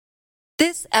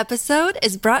This episode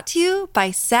is brought to you by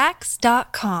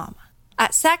Sax.com.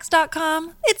 At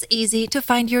Sax.com, it's easy to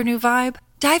find your new vibe.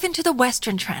 Dive into the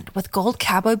Western trend with gold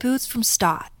cowboy boots from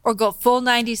Stott, or go full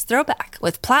 90s throwback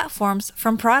with platforms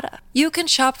from Prada. You can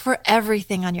shop for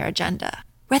everything on your agenda,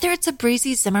 whether it's a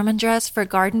breezy Zimmermann dress for a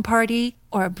garden party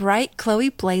or a bright Chloe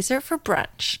blazer for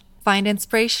brunch. Find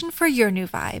inspiration for your new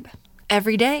vibe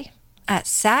every day at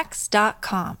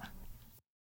Sax.com.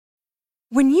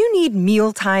 When you need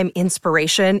mealtime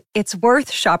inspiration, it's worth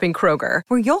shopping Kroger,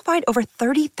 where you'll find over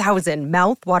 30,000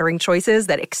 mouth-watering choices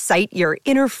that excite your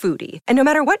inner foodie. And no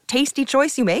matter what tasty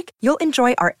choice you make, you'll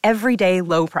enjoy our everyday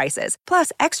low prices,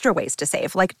 plus extra ways to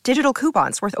save, like digital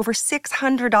coupons worth over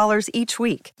 $600 each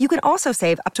week. You can also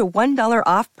save up to $1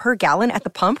 off per gallon at the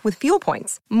pump with fuel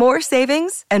points. More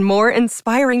savings and more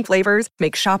inspiring flavors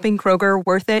make shopping Kroger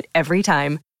worth it every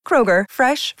time. Kroger,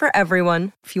 fresh for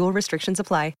everyone. Fuel restrictions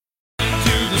apply.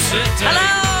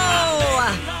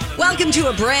 Hello! Welcome to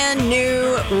a brand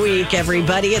new week,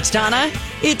 everybody. It's Donna.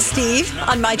 It's Steve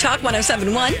on My Talk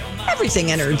 107.1.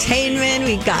 Everything Entertainment.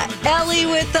 We got Ellie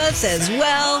with us as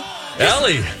well.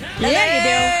 Ellie!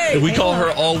 Yeah, you do. We call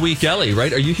her all week Ellie,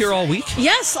 right? Are you here all week?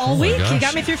 Yes, all week. You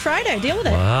got me through Friday. Deal with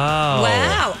it.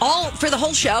 Wow. All for the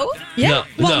whole show? Yeah.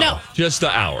 No. Just the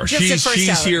hour. Just the first she's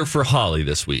hour. here for Holly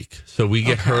this week. So we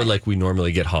get her like we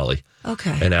normally get Holly.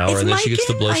 Okay. An hour, Is and then Mike she gets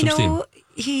to in? blow some steam. I know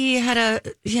he had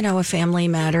a family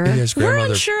matter. His We're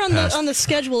grandmother unsure passed. on the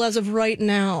schedule as of right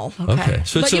now. Okay.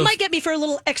 So But you might get me for a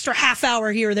little extra half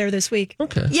hour here or there this week.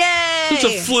 Okay. Yay! It's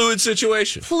a fluid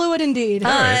situation. Fluid indeed.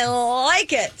 I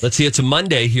like it. Let's see. It's a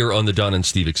Monday here on the Don and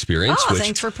Steve Experience. Oh, which,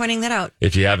 thanks for pointing that out.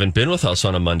 if you haven't been with us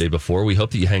on a Monday before, we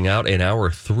hope that you hang out. In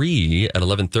hour 3 at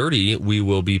 11:30, we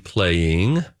will be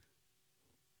playing.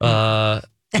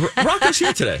 Rocco's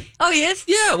here today. Oh, he is?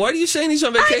 Yeah. Why are you saying he's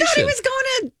on vacation? I thought he was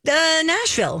going to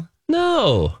Nashville.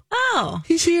 No. Oh.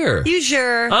 He's here. You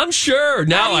sure? I'm sure.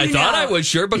 Now, How do I you thought know? I was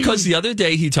sure because the other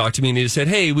day he talked to me and he said,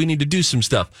 hey, we need to do some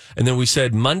stuff. And then we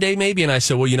said Monday maybe. And I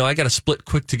said, well, I got to split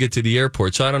quick to get to the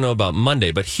airport. So I don't know about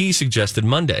Monday, but he suggested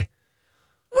Monday.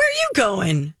 Where are you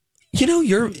going?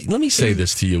 Let me say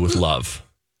this to you with love.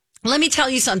 Let me tell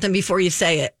you something before you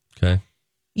say it. Okay.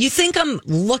 You think I'm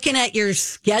looking at your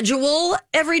schedule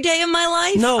every day of my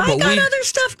life? No, I but got other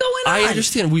stuff going on. I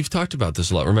understand. We've talked about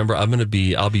this a lot. Remember,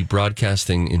 I'll be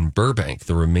broadcasting in Burbank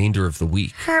the remainder of the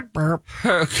week.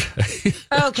 Okay.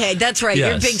 Okay, that's right.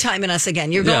 Yes. You're big timing us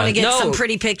again. You're going to get some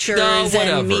pretty pictures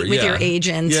and meet with your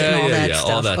agents and all that stuff.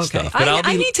 all that okay. stuff. But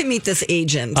I need to meet this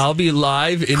agent. I'll be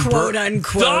live in Quote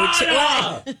unquote.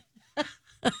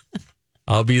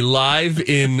 I'll be live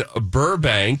in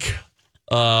Burbank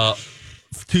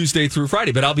Tuesday through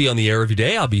Friday, but I'll be on the air every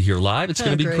day. I'll be here live. It's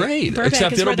going to be great.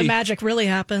 Burbank is where the magic really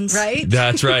happens. Right?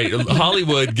 That's right.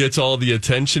 Hollywood gets all the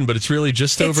attention, but it's really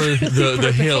just over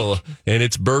the hill, and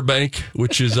it's Burbank,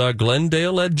 which is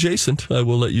Glendale adjacent. I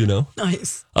will let you know.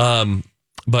 Nice.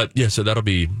 But yeah, so that'll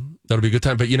be a good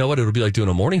time. But you know what? It'll be like doing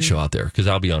a morning show out there because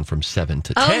I'll be on from 7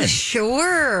 to 10. Oh,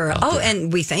 sure.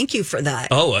 And we thank you for that.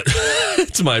 Oh,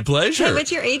 it's my pleasure. Hey,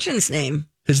 what's your agent's name?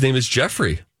 His name is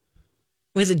Jeffrey.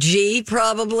 With a G,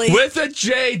 probably. With a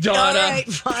J, Donna. All right,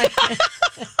 fine.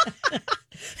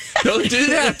 Don't do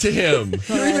that to him.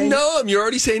 You don't even know him. You're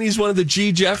already saying he's one of the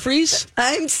G. Jeffreys?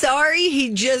 I'm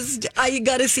sorry. I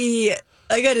got to see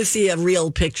a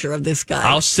real picture of this guy.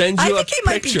 I'll send you a picture.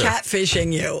 I think he might be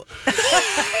catfishing you.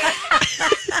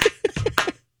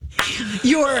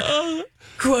 Your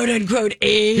quote unquote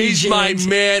agent. He's my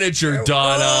manager,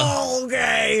 Donna. Oh,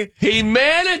 okay. He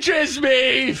manages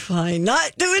me. Fine.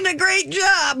 Not doing a great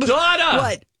job. Donna.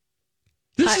 What?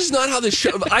 This is not how the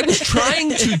show. I was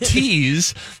trying to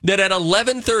tease that at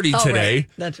 11:30 today. Right.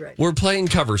 That's right. We're playing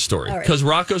Cover Story because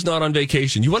Rocco's not on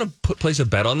vacation. You want to place a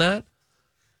bet on that?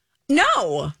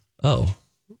 No. Oh,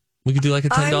 we could do like a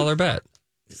 $10 bet.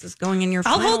 This is going in your.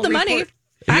 I'll final hold the money. report.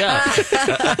 Yeah,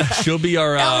 She'll be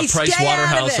our Price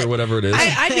Waterhouse or whatever it is.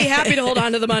 I'd be happy to hold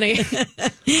on to the money.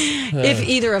 If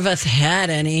either of us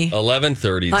had any.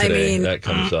 11:30 today. That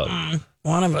comes up.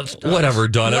 One of us does. Whatever,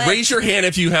 Donna. Raise your hand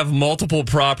if you have multiple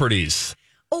properties.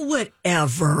 Oh,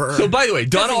 whatever. So, by the way,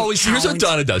 Donna Doesn't always, here's what count.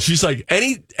 Donna does. She's like,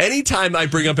 anytime I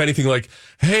bring up anything like,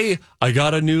 hey, I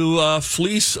got a new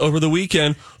fleece over the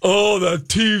weekend. Oh, the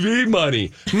TV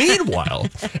money. Meanwhile,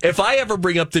 if I ever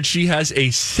bring up that she has a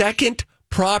second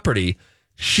property,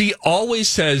 she always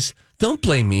says, don't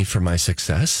blame me for my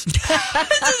success.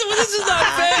 This is not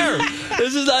fair.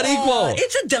 This is not equal.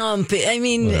 It's a dump. I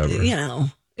mean,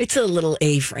 it's a little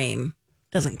A-frame.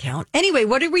 Doesn't count. Anyway,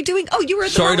 what are we doing? Oh, you were at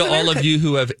the Sorry Mall to of all of America. you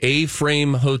who have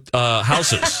A-frame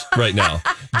houses right now.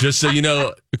 Just so you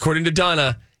know, according to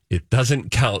Donna, it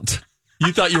doesn't count.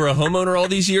 You thought you were a homeowner all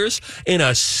these years in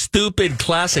a stupid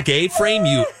classic A-frame,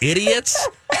 you idiots.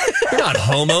 You're not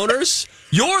homeowners.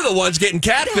 You're the ones getting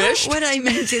catfished. What I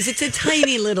meant is it's a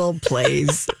tiny little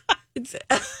place. It's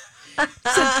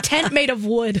a tent made of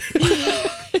wood.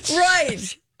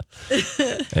 Right.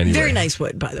 Anyway. Very nice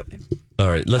wood, by the way. All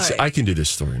right, I can do this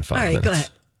story in 5 minutes. All right, go ahead.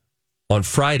 On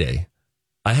Friday,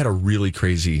 I had a really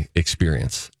crazy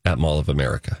experience at Mall of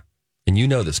America. And you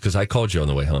know this because I called you on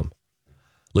the way home.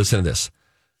 Listen to this.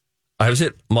 I was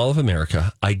at Mall of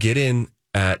America. I get in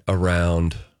at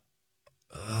around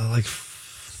like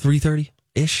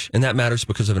 3:30-ish. And that matters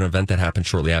because of an event that happened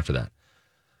shortly after that.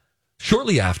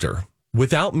 Shortly after,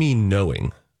 without me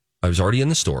knowing, I was already in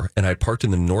the store and I parked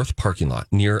in the north parking lot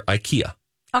near IKEA.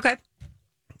 Okay.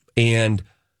 And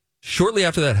shortly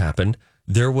after that happened,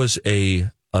 there was a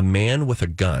man with a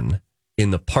gun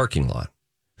in the parking lot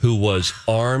who was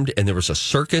armed, and there was a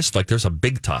circus, like there's a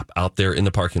big top out there in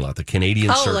the parking lot, the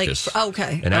Canadian circus.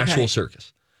 An actual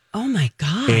circus. Oh my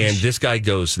gosh. And this guy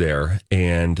goes there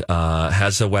and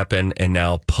has a weapon, and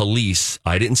now police,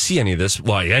 I didn't see any of this.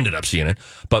 Well, I ended up seeing it,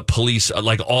 but police,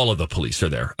 like all of the police are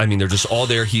there. I mean, they're just all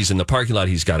there. He's in the parking lot.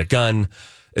 He's got a gun.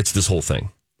 It's this whole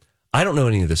thing. I don't know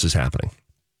any of this is happening.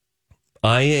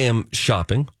 I am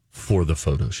shopping for the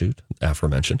photo shoot,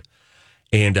 aforementioned,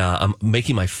 and I'm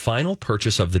making my final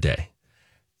purchase of the day.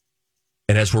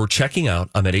 And as we're checking out,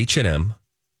 I'm at H&M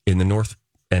in the north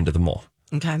end of the mall.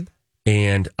 Okay.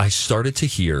 And I started to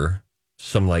hear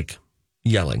some like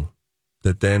yelling.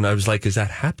 That then I was like, is that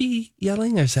happy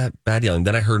yelling or is that bad yelling?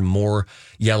 Then I heard more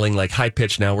yelling, like high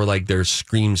pitched now, where like there's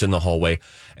screams in the hallway.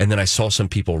 And then I saw some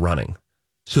people running.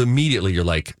 So immediately you're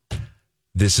like,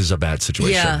 this is a bad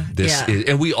situation. Yeah, Is,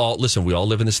 and we all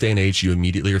live in this day and age. You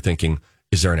immediately are thinking,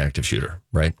 is there an active shooter?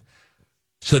 Right.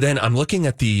 So then I'm looking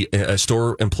at the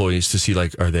store employees to see,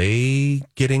 like, are they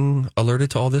getting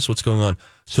alerted to all this? What's going on?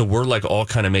 So we're like all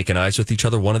kind of making eyes with each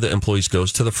other. One of the employees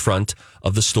goes to the front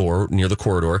of the store near the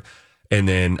corridor and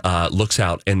then looks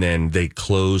out, and then they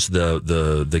close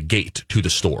the gate to the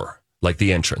store, like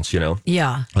the entrance, you know?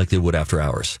 Yeah. Like they would after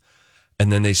hours.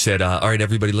 And then they said, all right,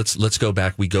 everybody, let's go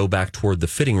back. We go back toward the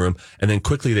fitting room. And then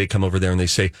quickly they come over there and they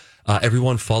say,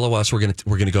 everyone follow us. We're going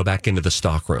to go back into the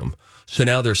stock room. So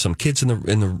now there's some kids in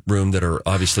the room that are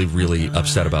obviously really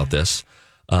upset about this.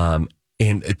 And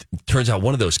it turns out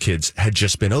one of those kids had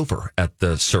just been over at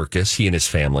the circus, he and his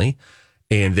family.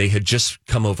 And they had just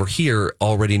come over here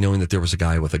already knowing that there was a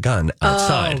guy with a gun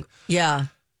outside. Oh, yeah.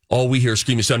 All we hear is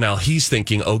screaming. So now he's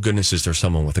thinking, oh, goodness, is there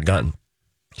someone with a gun?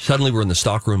 Suddenly we're in the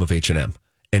stock room of H&M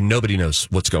and nobody knows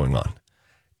what's going on.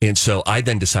 And so I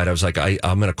then decided, I was like, I'm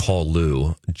going to call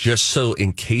Lou just so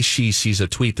in case she sees a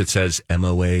tweet that says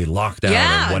MOA,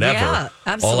 lockdown, or whatever.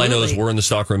 Yeah, all I know is we're in the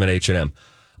stock room at H&M.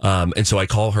 And so I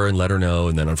call her and let her know.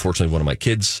 And then unfortunately, one of my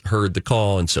kids heard the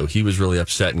call. And so he was really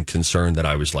upset and concerned that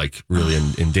I was like really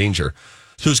in danger.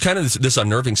 So it was kind of this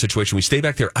unnerving situation. We stay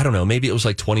back there. I don't know, maybe it was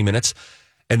like 20 minutes.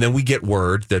 And then we get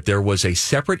word that there was a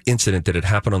separate incident that had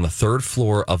happened on the third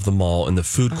floor of the mall in the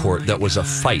food court that was a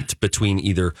fight between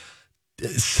either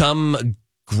some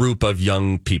group of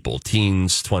young people,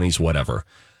 teens, 20s, whatever.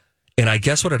 And I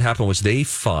guess what had happened was they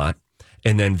fought,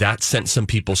 and then that sent some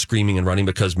people screaming and running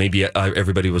because maybe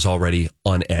everybody was already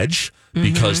on edge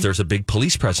because there's a big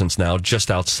police presence now just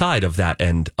outside of that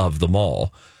end of the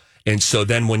mall. And so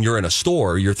then when you're in a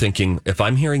store, you're thinking, if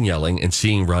I'm hearing yelling and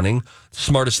seeing running,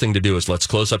 smartest thing to do is let's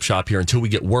close up shop here until we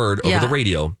get word over the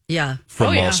radio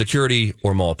from mall security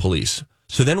or mall police.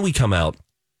 So then we come out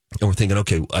and we're thinking,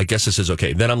 okay, I guess this is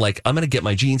okay. Then I'm like, I'm going to get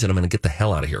my jeans and I'm going to get the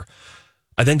hell out of here.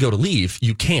 I then go to leave.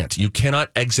 You cannot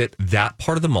exit that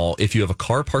part of the mall. If you have a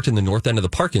car parked in the north end of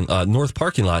the north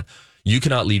parking lot, you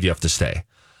cannot leave. You have to stay.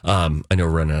 I know we're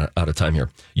running out of time here.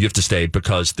 You have to stay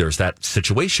because there's that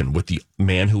situation with the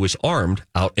man who was armed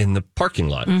out in the parking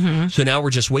lot. So now we're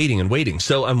just waiting and waiting.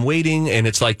 So I'm waiting, and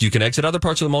it's like you can exit other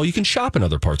parts of the mall. You can shop in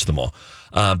other parts of the mall.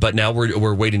 But now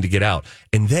we're waiting to get out.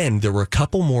 And then there were a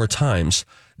couple more times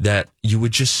that you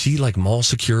would just see like mall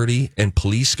security and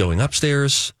police going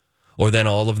upstairs, or then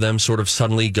all of them sort of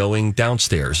suddenly going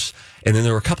downstairs. And then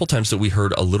there were a couple times that we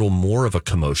heard a little more of a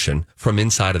commotion from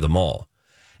inside of the mall.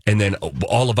 And then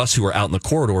all of us who are out in the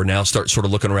corridor now start sort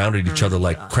of looking around at each other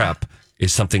like, crap,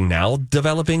 is something now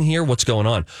developing here? What's going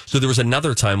on? So there was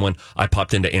another time when I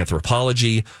popped into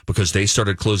Anthropologie because they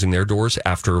started closing their doors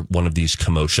after one of these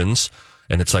commotions.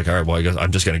 And it's like, all right, well, I guess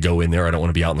I'm just going to go in there. I don't want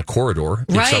to be out in the corridor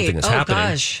if something is happening.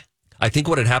 Gosh. I think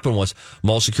what had happened was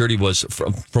mall security was,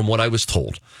 from what I was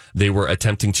told, they were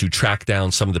attempting to track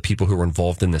down some of the people who were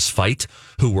involved in this fight,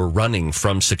 who were running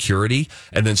from security.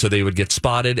 And then so they would get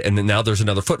spotted. And then now there's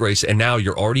another foot race. And now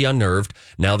you're already unnerved.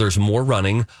 Now there's more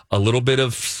running, a little bit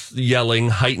of yelling,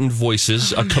 heightened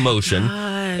voices, a commotion.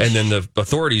 And then the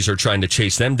authorities are trying to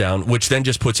chase them down, which then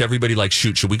just puts everybody like,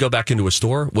 shoot, should we go back into a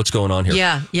store? What's going on here?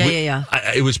 Yeah.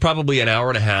 It was probably an hour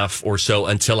and a half or so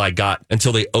until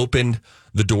they opened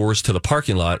the doors to the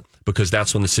parking lot, because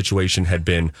that's when the situation had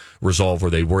been resolved,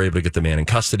 where they were able to get the man in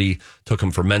custody, took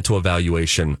him for mental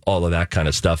evaluation, all of that kind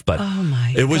of stuff. But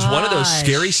it was one of those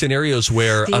scary scenarios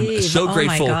where Steve, I'm so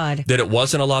grateful that it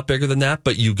wasn't a lot bigger than that.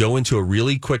 But you go into a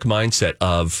really quick mindset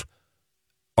of,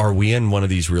 are we in one of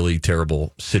these really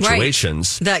terrible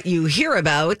situations that you hear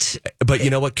about? But you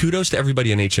know what? Kudos to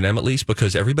everybody in H&M, at least,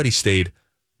 because everybody stayed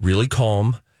really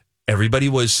calm. Everybody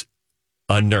was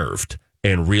unnerved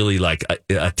and really like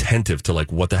attentive to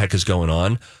like what the heck is going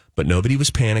on. But nobody was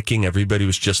panicking. Everybody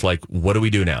was just like, what do we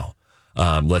do now?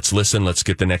 Let's listen. Let's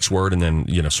get the next word, and then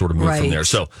sort of move from there.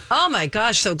 So, oh my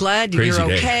gosh, so glad you're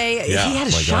okay. Yeah, he had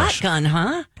a shotgun,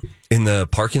 huh? In the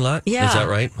parking lot? Yeah. Is that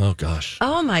right? Oh, gosh.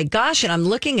 Oh, my gosh. And I'm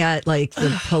looking at, like,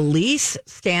 the police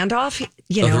standoff.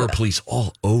 There were police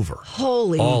all over.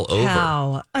 Holy cow.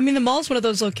 Over. I mean, the mall's one of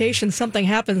those locations. Something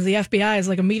happens, the FBI is,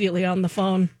 like, immediately on the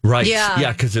phone. Right.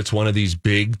 Yeah, because it's one of these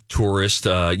big tourist,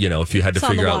 if you had to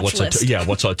figure out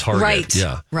what's a target. Right.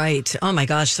 Yeah. Right. Oh, my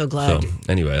gosh. So glad. So,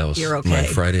 anyway, that was you're okay. my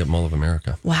Friday at Mall of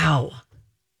America. Wow.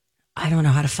 I don't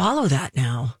know how to follow that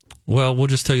now. Well, we'll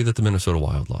just tell you that the Minnesota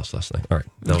Wild lost last night. All right.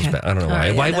 That was bad. I don't know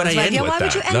why. Why would I end with that? Why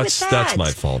would you end with that? That's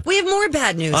my fault. We have more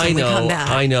bad news when we come back.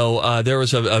 I know. There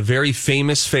was a very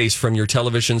famous face from your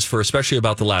televisions for especially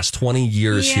about the last 20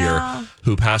 years here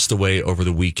who passed away over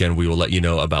the weekend. We will let you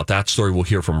know about that story. We'll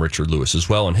hear from Richard Lewis as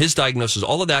well and his diagnosis.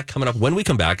 All of that coming up when we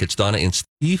come back. It's Donna and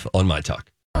Steve on My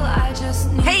Talk.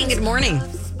 Hey, good morning.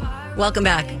 Welcome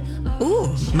back.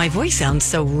 Ooh, my voice sounds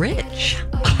so rich.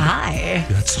 Hi.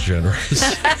 That's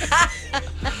generous.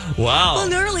 Wow. Well,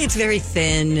 normally it's very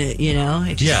thin,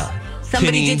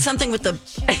 Somebody did something with the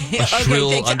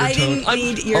shrill undertone. I didn't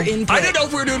need your input. I didn't know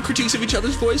if we were doing critiques of each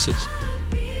other's voices.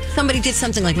 Somebody did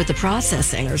something like with the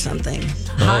processing or something.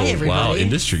 Hi, everybody. Wow,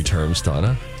 industry terms,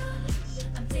 Donna.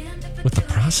 With the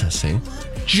processing.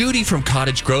 Judy from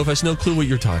Cottage Grove has no clue what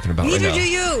you're talking about. Neither right now. do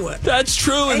you. That's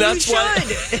true, and that's why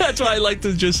I like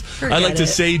to to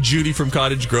say Judy from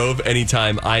Cottage Grove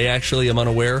anytime I actually am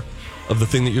unaware of the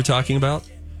thing that you're talking about.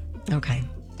 Okay,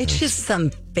 it's just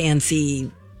some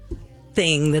fancy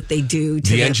thing that they do.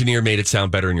 The engineer made it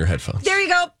sound better in your headphones. There you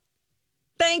go.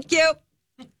 Thank you.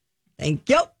 Thank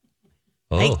you.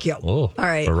 Thank you. All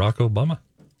right, Barack Obama.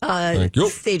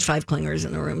 Stage 5 clingers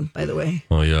in the room, by the way.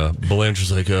 Oh, yeah.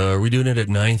 Belanger's like, are we doing it at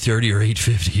 9:30 or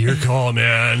 8:50? Your call,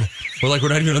 man. We're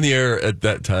not even on the air at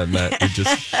that time, Matt. Let's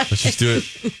just do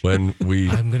it when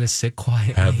I'm going to sit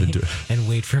quietly and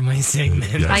wait for my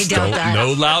segment. Yes, I doubt that.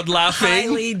 No loud laughing.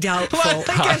 Highly doubtful. Well,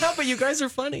 I can't help it. You guys are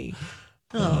funny.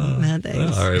 Oh, man,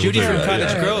 thanks. All right, Judy from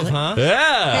Cottage Grove, huh?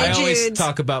 Yeah. I always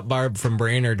talk about Barb from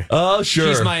Brainerd. Oh,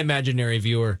 sure. She's my imaginary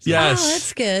viewer. So. Yes. Oh,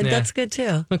 that's good. Yeah. That's good,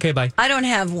 too. Okay, bye. I don't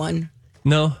have one.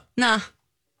 No? Nah.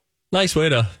 Nice way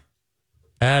to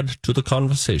add to the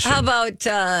conversation. How about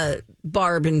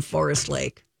Barb in Forest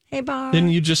Lake? Hey, Barb.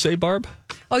 Didn't you just say Barb?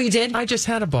 Oh, you did? I just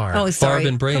had a Barb. Oh, sorry. Barb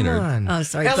and Brainerd. Come on. Oh,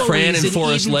 sorry. Fran in in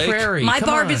Forest Eden Lake. Prairie. My Come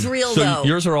Barb on. is real, So though.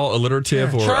 yours are all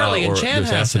alliterative or Charlie and or Chanhassen.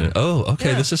 there's accident. Oh,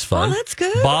 okay. Yeah. This is fun. Oh, that's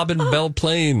good. Bob and Belle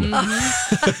Plain.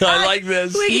 I like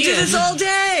this. We can do this all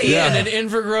day. Yeah. And in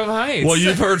Invergrove Heights. Well,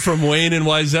 you've heard from Wayne and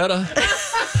Wyzetta.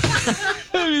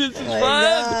 It's fun.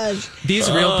 Gosh. These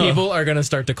real people are going to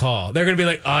start to call. They're going to be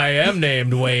like, I am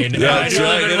named Wayne. Yeah, that's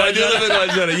right. And I do live in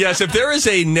Wyzetta. Yes, if there is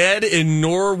a Ned in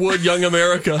Norwood, Young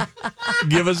America,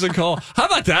 give us a call. How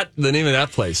about that? The name of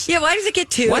that place. Yeah, why does it get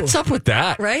two? What's up with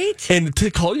that? Right? And to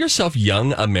call yourself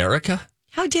Young America?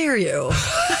 How dare you?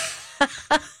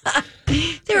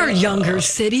 There are younger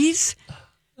cities.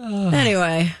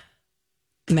 Anyway,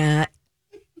 Matt,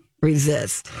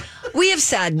 resist. We have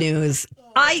sad news.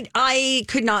 I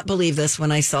could not believe this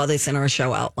when I saw this in our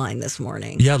show outline this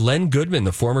morning. Yeah, Len Goodman,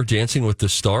 the former Dancing with the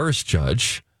Stars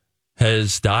judge,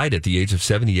 has died at the age of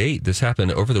 78. This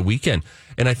happened over the weekend.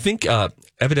 And I think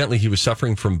evidently he was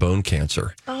suffering from bone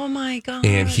cancer. Oh, my God.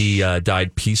 And he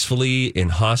died peacefully in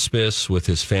hospice with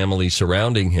his family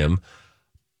surrounding him.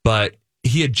 But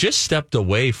he had just stepped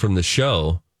away from the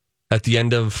show at the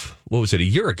end of, what was it, a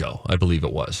year ago, I believe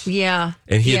it was. Yeah.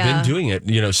 And he had been doing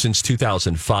it, since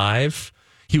 2005.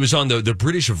 He was on the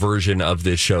British version of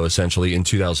this show, essentially, in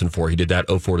 2004. He did that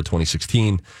 2004 to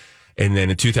 2016. And then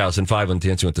in 2005, when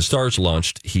Dancing with the Stars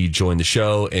launched, he joined the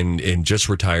show and just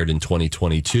retired in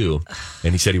 2022.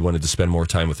 And he said he wanted to spend more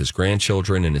time with his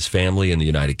grandchildren and his family in the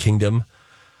United Kingdom.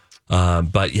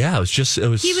 But yeah, it was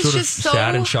sort of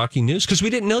sad and shocking news because we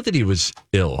didn't know that he was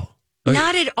ill.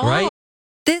 Not at all. Right?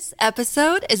 This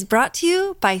episode is brought to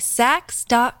you by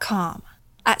Sax.com.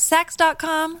 At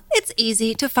Sax.com, it's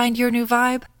easy to find your new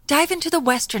vibe. Dive into the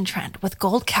Western trend with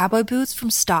gold cowboy boots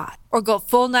from Stott, or go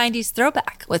full 90s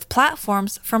throwback with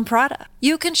platforms from Prada.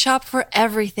 You can shop for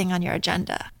everything on your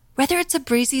agenda, whether it's a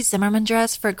breezy Zimmermann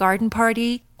dress for a garden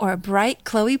party or a bright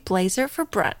Chloe blazer for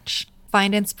brunch.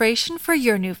 Find inspiration for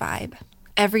your new vibe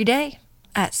every day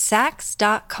at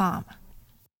Sax.com.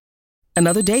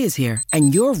 Another day is here,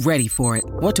 and you're ready for it.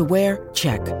 What to wear?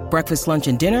 Check. Breakfast, lunch,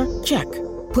 and dinner? Check.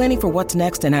 Planning for what's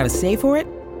next and how to save for it?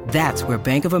 That's where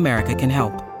Bank of America can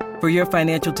help. For your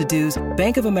financial to-dos,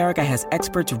 Bank of America has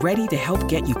experts ready to help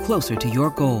get you closer to your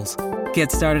goals.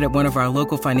 Get started at one of our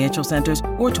local financial centers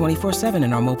or 24/7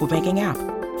 in our mobile banking app.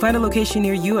 Find a location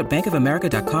near you at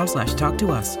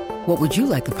bankofamerica.com/talktous. What would you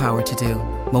like the power to do?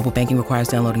 Mobile banking requires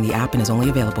downloading the app and is only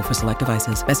available for select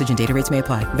devices. Message and data rates may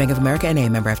apply. Bank of America N.A.,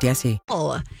 member FDIC.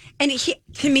 Oh, and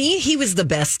to me, he was the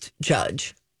best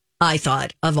judge, I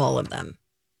thought, of all of them.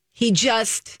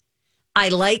 I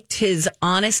liked his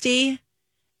honesty.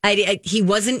 He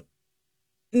wasn't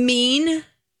mean,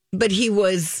 but he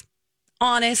was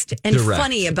honest and direct.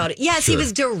 Funny about it. Yes, Sure. He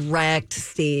was direct,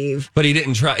 Steve. But he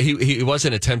didn't try. He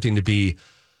wasn't attempting to be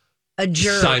A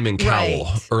jerk. Simon Cowell,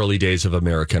 Right. early days of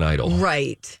American Idol.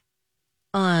 Right.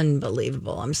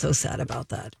 Unbelievable. I'm so sad about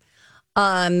that.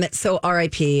 So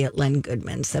R.I.P. Len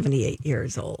Goodman, 78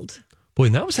 years old. Boy,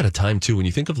 and that was at a time, too, when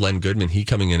you think of Len Goodman, he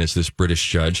coming in as this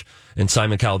British judge, and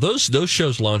Simon Cowell. Those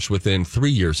shows launched within 3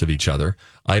 years of each other.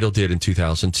 Idol did in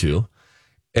 2002.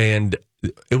 And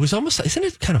it was almost, isn't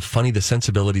it kind of funny, the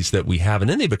sensibilities that we have? And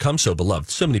then they become so beloved.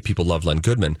 So many people love Len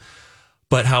Goodman.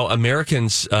 But how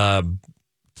Americans,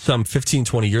 some 15,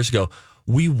 20 years ago,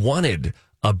 we wanted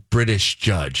a British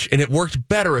judge. And it worked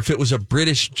better if it was a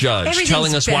British judge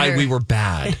telling us why we were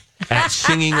bad at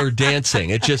singing or dancing.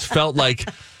 It just felt like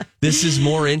this is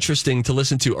more interesting to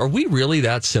listen to. Are we really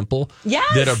that simple? Yes.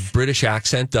 That a British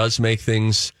accent does make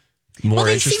things more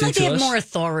interesting to us? They seem like they have more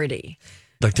authority.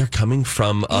 Like they're coming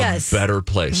from a better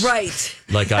place. Right.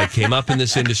 Like I came up in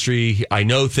this industry. I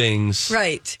know things.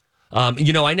 Right. I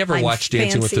never watched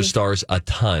Dancing with the Stars a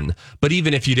ton. But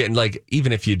even if you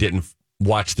didn't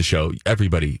watch the show,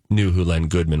 everybody knew who Len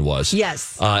Goodman was.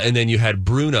 Yes. And then you had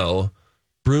Bruno.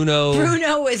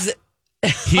 Bruno was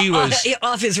he was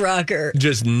off his rocker.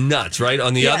 Just nuts, right?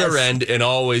 On the other end, and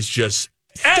always just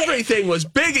everything was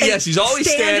big. Yes, he's always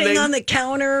standing on the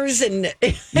counters and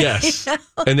yes.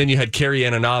 And then you had Carrie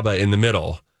Ann Inaba in the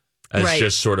middle as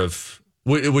just sort of,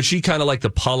 was she kind of like the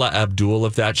Paula Abdul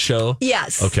of that show?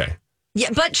 Yes. Okay.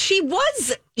 Yeah, but she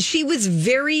was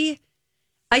very,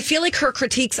 I feel like her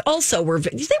critiques also they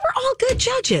were all good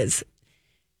judges.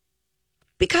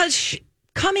 Because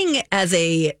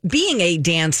being a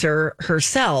dancer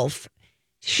herself,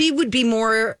 she would be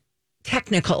more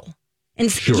technical. And,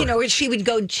 she would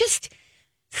go, just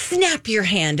snap your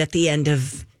hand at the end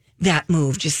of that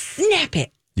move. Just snap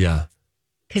it. Yeah.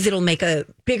 Because it'll make a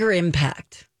bigger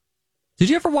impact. Did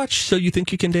you ever watch So You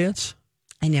Think You Can Dance?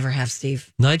 I never have,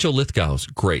 Steve. Nigel Lithgow's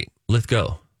great.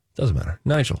 Lithgow. Doesn't matter.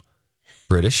 Nigel.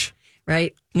 British.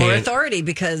 Right. More authority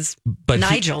because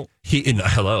Nigel.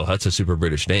 Hello, that's a super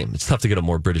British name. It's tough to get a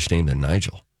more British name than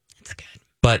Nigel. That's good.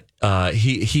 But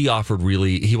he offered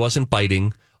he wasn't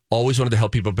biting, always wanted to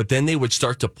help people. But then they would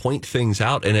start to point things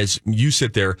out. And as you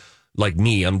sit there, like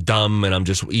me, I'm dumb and I'm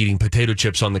just eating potato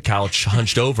chips on the couch,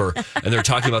 hunched over. And they're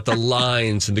talking about the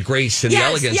lines and the grace and the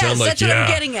elegance. Yes, and I'm like, that's what I'm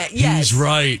getting at. Yes. He's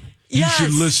right. You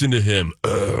should listen to him.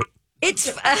 It's,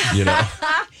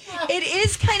 it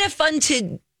is kind of fun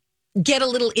to get a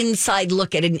little inside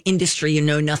look at an industry you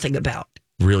know nothing about.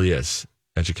 Really is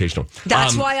educational.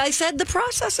 That's why I said the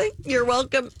processing. You're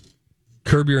welcome.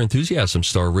 Curb Your Enthusiasm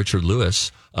star Richard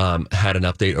Lewis had an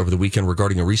update over the weekend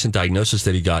regarding a recent diagnosis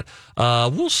that he got.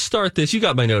 We'll start this. You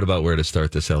got my note about where to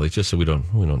start this, Ellie, just so we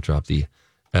don't drop the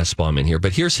S-bomb in here.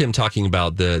 But here's him talking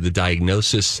about the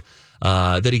diagnosis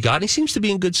that he got. And he seems to be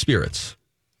in good spirits.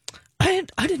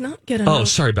 I did not get a note.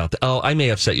 Sorry about that. Oh, I may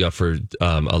have set you up for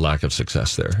a lack of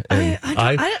success there.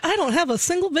 I don't have a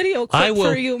single video clip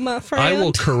for you, my friend. I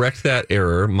will correct that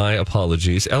error. My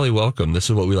apologies. Ellie, welcome. This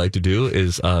is what we like to do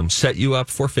is set you up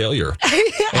for failure.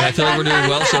 And I feel like we're doing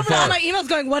well so far. My email's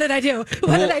going, what did I do?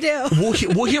 What did I do?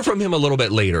 We'll hear from him a little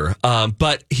bit later.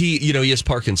 But he has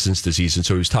Parkinson's disease, and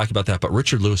so he was talking about that. But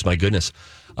Richard Lewis, my goodness,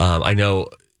 I know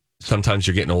sometimes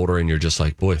you're getting older and you're just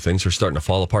like, boy, things are starting to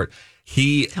fall apart.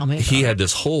 He had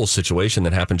this whole situation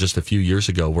that happened just a few years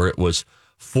ago where it was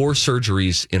 4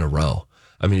 surgeries in a row.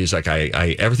 I mean, he's like,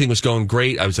 I everything was going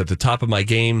great. I was at the top of my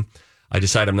game. I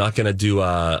decided I'm not going to do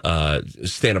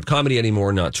stand-up comedy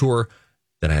anymore, not tour.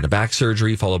 Then I had a back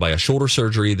surgery, followed by a shoulder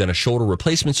surgery, then a shoulder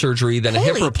replacement surgery, then a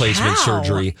hip replacement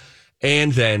surgery,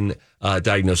 and then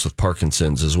diagnosed with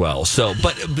Parkinson's as well. So,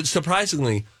 but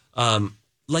surprisingly,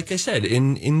 like I said,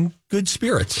 in good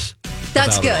spirits.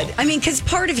 That's good. I mean, because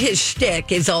part of his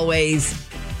shtick is always,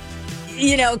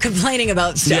 complaining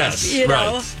about stuff. Yes, you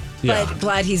know? right. Yeah. But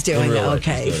glad he's doing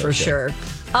okay, for sure.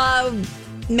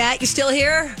 Matt, you still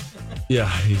here? Yeah,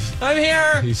 I'm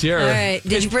here. He's here. All right.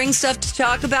 Did you bring stuff to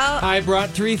talk about? I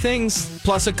brought 3 things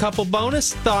plus a couple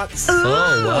bonus thoughts.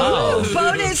 Oh, wow.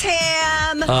 Bonus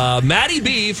ham. Maddie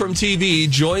B from TV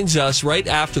joins us right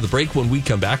after the break. When we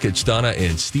come back, it's Donna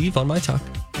and Steve on My Talk.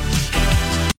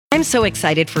 I'm so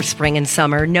excited for spring and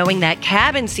summer, knowing that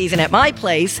cabin season at my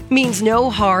place means no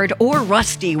hard or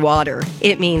rusty water.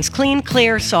 It means clean,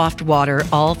 clear, soft water,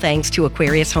 all thanks to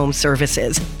Aquarius Home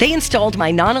Services. They installed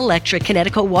my non-electric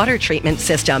Kinetico water treatment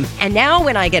system, and now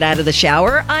when I get out of the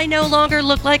shower, I no longer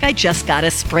look like I just got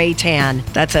a spray tan.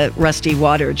 That's a rusty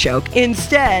water joke.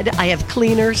 Instead, I have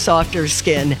cleaner, softer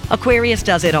skin. Aquarius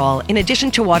does it all. In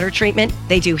addition to water treatment,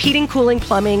 they do heating, cooling,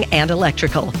 plumbing, and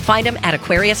electrical. Find them at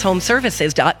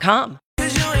AquariusHomeservices.com. All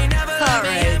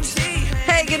right.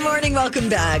 Hey, good morning. Welcome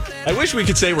back. I wish we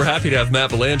could say we're happy to have Matt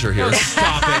Belanger here.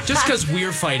 Stop it. Just because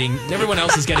we're fighting, everyone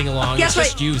else is getting along. Guess it's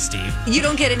just what? you, Steve. You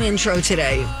don't get an intro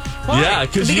today. Why? Yeah,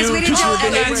 because we you didn't tell were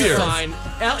going Ellie. to here. Fine.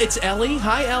 It's Ellie.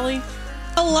 Hi, Ellie.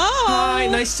 Hello. Hi,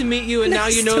 nice to meet you. And now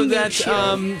you know that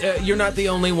you're not the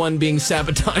only one being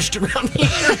sabotaged around here.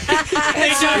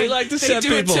 We like to set They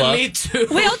do it people to up. me too.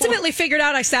 We ultimately figured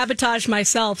out I sabotaged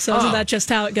myself, so isn't that just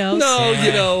how it goes?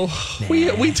 No,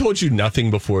 we told you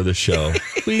nothing before the show.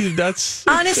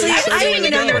 Honestly, I didn't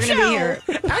even know you were going to be here.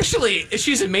 Actually,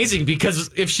 she's amazing because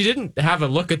if she didn't have a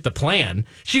look at the plan,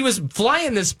 she was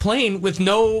flying this plane with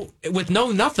no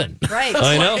nothing. Right.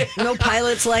 I know. No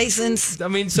pilot's license. I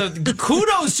mean, so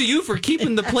kudos to you for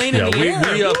keeping the plane in the air.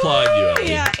 we applaud you. Ellie.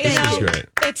 Yeah, This is great.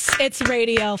 it's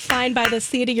radio. Fine by the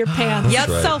seat of your pants. Yep.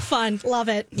 So fun. Love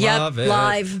it. Love Yep. it.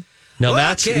 Live. Now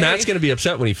Okay. Matt's going to be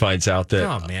upset when he finds out that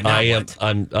Oh, man, now what?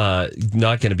 I'm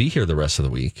not going to be here the rest of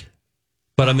the week.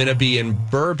 But I'm going to be in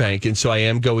Burbank, and so I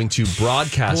am going to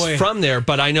broadcast from there.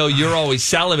 But I know you're always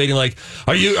salivating, like,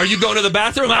 are you going to the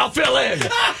bathroom? I'll fill in.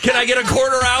 Can I get a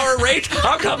quarter-hour rate?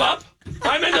 I'll come up.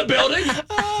 I'm in the building.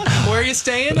 Where are you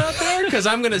staying out there? Because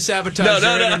I'm going to sabotage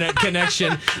your internet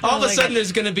connection. All of a sudden,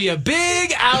 there's going to be a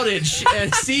big outage,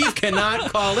 and Steve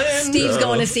cannot call in. Steve's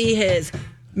going to see his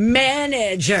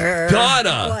manager.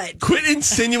 Donna, What? quit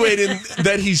insinuating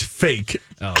that he's fake.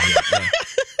 Oh, yeah.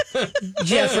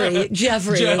 Jeffrey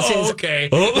is his. Okay.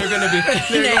 Oh. They're going to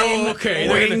be. Name. Okay.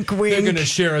 Wink, They're wink. going to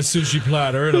share a sushi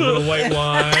platter and a little white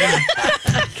wine.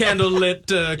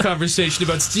 Candlelit conversation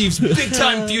about Steve's big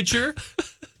time future.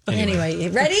 Anyway, you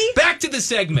ready? Back to the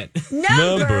segment.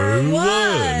 Number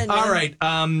one. All right.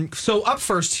 So up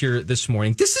first here this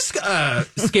morning, this is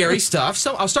scary stuff.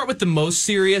 So I'll start with the most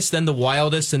serious, then the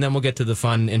wildest, and then we'll get to the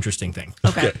fun, interesting thing.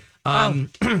 Okay. Some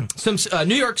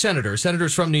New York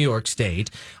senators from New York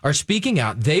State are speaking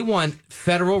out. They want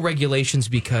federal regulations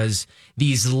because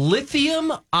these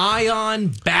lithium-ion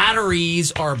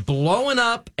batteries are blowing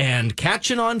up and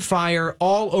catching on fire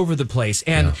all over the place.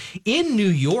 And in New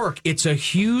York, it's a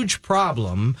huge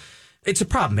problem. It's a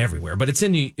problem everywhere, but it's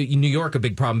in New York a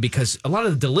big problem because a lot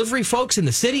of the delivery folks in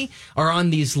the city are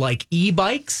on these like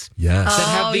e-bikes Yes. that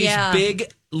have these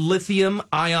big lithium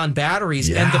ion batteries.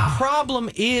 Yeah. And the problem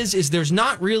is there's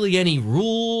not really any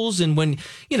rules. And when,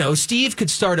 Steve could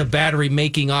start a battery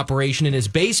making operation in his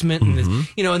basement and,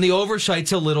 and the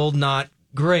oversight's a little not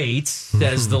great,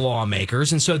 says the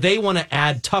lawmakers. And so they want to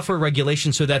add tougher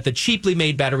regulations so that the cheaply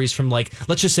made batteries from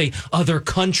let's just say other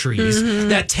countries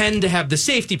that tend to have the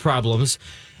safety problems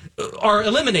are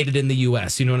eliminated in the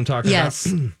U.S. You know what I'm talking about?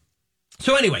 Yes.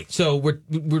 So anyway, we're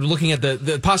looking at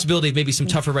the possibility of maybe some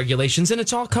tougher regulations, and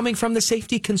it's all coming from the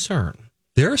safety concern.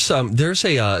 There's some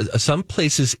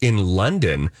places in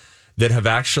London that have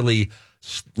actually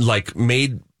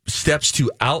made steps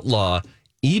to outlaw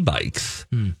e-bikes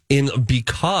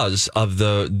because of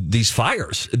these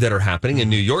fires that are happening. And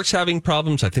New York's having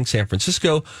problems. I think San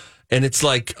Francisco. And it's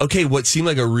like, okay, what seemed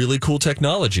like a really cool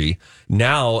technology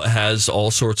now has all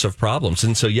sorts of problems.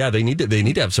 And so, they need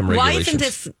to have some regulations. Why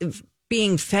isn't this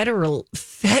being federally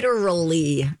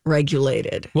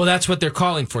regulated. Well, that's what they're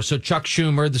calling for. So Chuck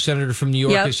Schumer, the senator from New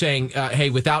York, is saying, hey,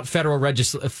 without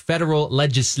federal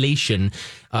legislation,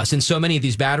 since so many of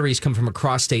these batteries come from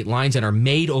across state lines and are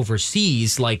made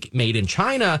overseas, like made in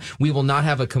China, we will not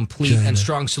have a complete and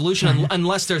strong solution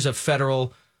unless there's a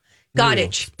federal Got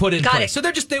it. Put in place. So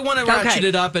they want to ratchet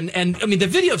it up. And I mean, the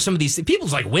video of some of these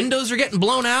people's like windows are getting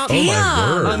blown out. Oh,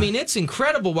 my word. I mean, it's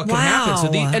incredible what can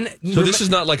happen. So this is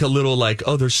not like a little like,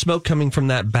 oh, there's smoke coming from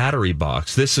that battery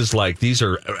box. This is like, these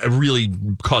are really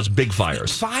cause big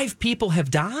fires. 5 people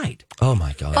have died. Oh,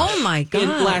 my God. Oh, my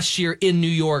God. Last year in New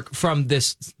York from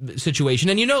this situation.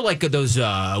 And like those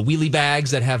wheelie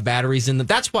bags that have batteries in them.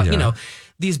 That's what,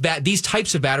 these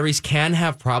types of batteries can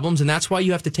have problems, and that's why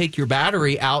you have to take your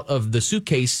battery out of the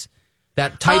suitcase.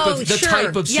 That type of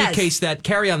suitcase, that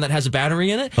carry-on that has a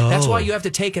battery in it. That's why you have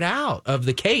to take it out of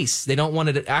the case. They don't want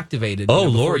it activated. Oh,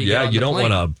 Lord, you don't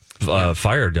want a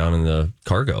fire down in the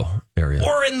cargo area.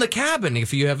 Or in the cabin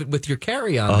if you have it with your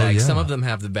carry-on bag. Some of them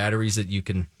have the batteries that you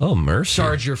can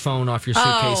charge your phone off your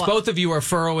suitcase. Both of you are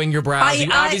furrowing your brows.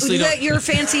 You're a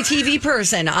fancy TV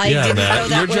person. I didn't know that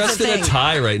You're was just a thing. in a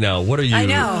tie right now. What are you, I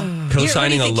know.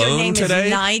 co-signing a loan your name today?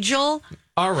 Is Nigel?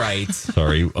 All right.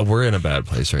 Sorry, we're in a bad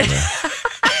place right now.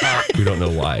 We don't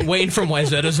know why. Wayne from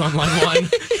Wayzetta's on line 1.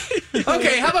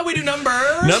 Okay, how about we do number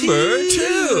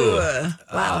 2?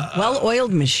 Wow,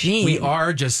 well-oiled machine. We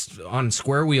are just on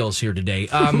square wheels here today.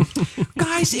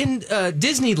 Guys, in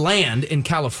Disneyland in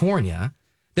California,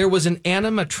 there was an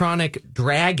animatronic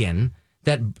dragon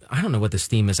that, I don't know what this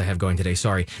theme is I have going today,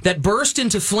 sorry, that burst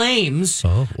into flames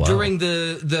during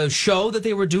the show that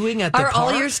they were doing at the park. Are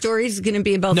all your stories going to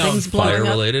be about things blowing up?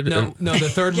 Fire-related? No, the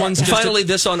third one's just... Finally,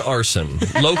 this on arson.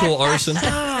 Local arson.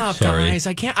 Stop, sorry. guys.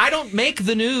 I don't make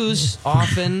the news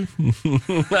often.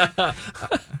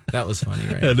 That was funny,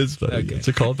 right? That is funny. Okay. It's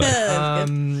a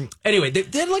callback. Anyway, they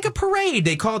did like a parade.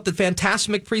 They call it the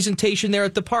Fantasmic presentation there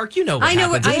at the park. You know what I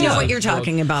know happens. what you're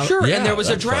talking about. Sure, yeah, and there was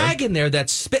a that's dragon there that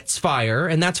spits fire,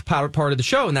 and that's part of the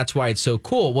show, and that's why it's so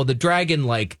cool. Well, the dragon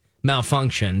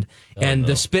malfunctioned, and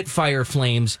the Spitfire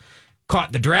flames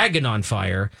caught the dragon on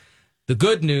fire. The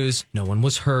good news, no one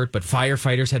was hurt, but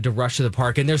firefighters had to rush to the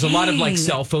park. And there's a lot of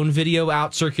cell phone video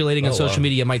out circulating on social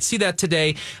media. You might see that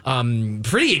today.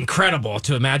 Pretty incredible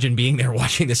to imagine being there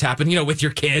watching this happen, with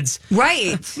your kids.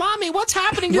 Right. Mommy, what's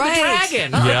happening to the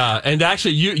dragon? Yeah, and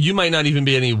actually, you might not even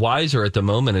be any wiser at the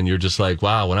moment, and you're just like,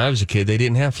 wow, when I was a kid, they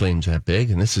didn't have flames that big,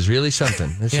 and this is really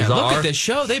something. Look at this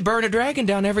show. They burn a dragon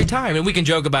down every time. And we can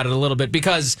joke about it a little bit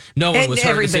because no one was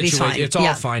hurt in the situation. Fine. It's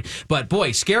all fine. But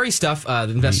boy, scary stuff,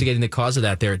 investigating the cause of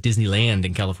that there at Disneyland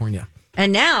in California.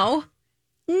 And now,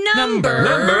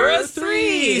 number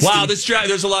 3. Wow,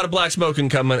 there's a lot of black smoke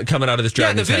coming out of this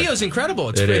dragon. Yeah, the video's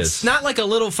incredible. It's not like a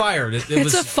little fire.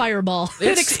 It's a fireball.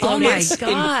 It exploded. Oh my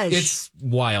gosh. It's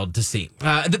wild to see.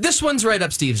 This one's right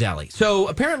up Steve's alley. So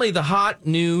apparently the hot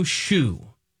new shoe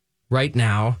right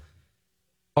now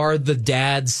are the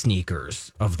dad sneakers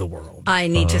of the world. I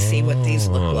need to see what these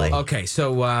look like. Okay,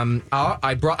 so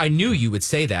I knew you would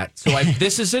say that. So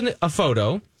this is a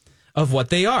photo of what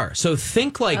they are. So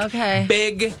think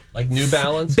big, like New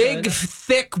Balance, big,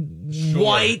 thick,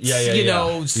 white,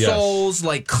 soles,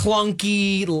 like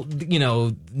clunky,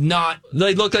 not.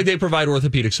 They look like they provide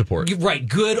orthopedic support. Right,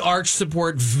 good arch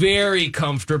support, very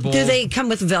comfortable. Do they come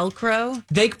with Velcro?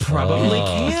 They probably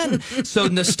can. So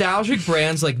nostalgic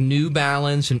brands like New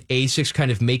Balance and Asics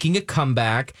kind of making a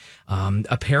comeback.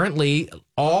 Apparently,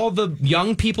 all the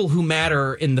young people who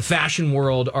matter in the fashion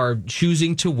world are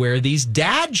choosing to wear these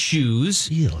dad shoes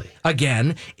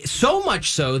again. So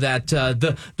much so that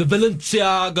the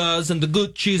Balenciagas and the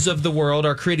Gucci's of the world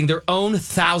are creating their own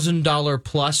 $1,000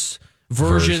 plus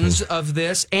versions of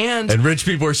this. And rich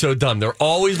people are so dumb. They're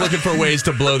always looking for ways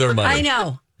to blow their money. I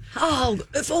know. Oh,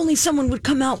 if only someone would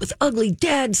come out with ugly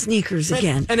dad sneakers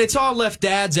again. And it's all left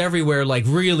dads everywhere,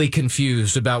 really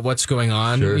confused about what's going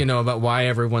on, about why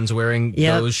everyone's wearing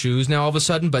those shoes now all of a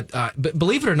sudden. But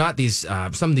believe it or not, these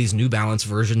some of these New Balance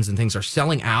versions and things are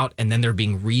selling out, and then they're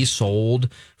being resold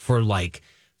for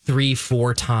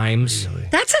 3-4 times. Really?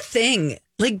 That's a thing.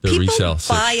 People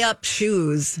buy up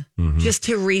shoes just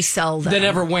to resell them. They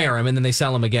never wear them, and then they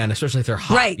sell them again, especially if they're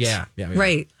hot. Right. Yeah.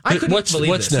 Right. I couldn't believe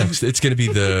what's this. next? It's going to be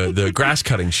the grass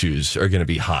cutting shoes are going to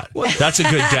be hot. That's a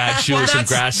good dad shoe with some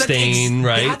grass stain,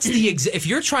 right? That's if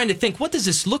you're trying to think, what does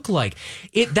this look like?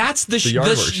 That's the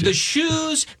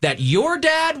shoes that your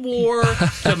dad wore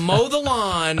to mow the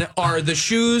lawn are the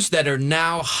shoes that are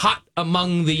now hot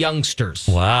among the youngsters.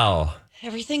 Wow.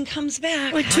 everything comes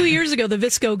back. Like 2 years ago, the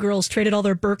Visco girls traded all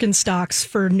their Birkenstocks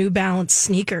for New Balance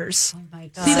sneakers. Oh my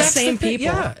God. See, That's the same thing,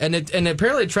 people. yeah, and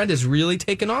apparently the trend is really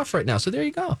taken off right now. So there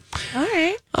you go. All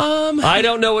right. I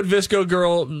don't know what Visco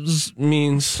Girls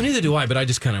means. Neither do I, but I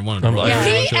just kind of wanted to. I'm like,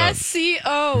 VSCO.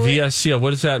 VSCO. What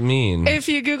does that mean? If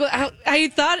you Google, I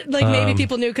thought like maybe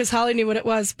people knew because Holly knew what it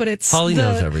was, but it's Holly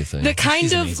knows everything. The kind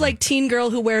She's of amazing. like teen girl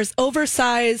who wears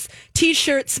oversized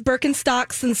T-shirts,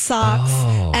 Birkenstocks, and socks,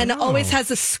 and always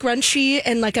has a scrunchie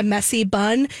and like a messy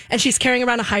bun, and she's carrying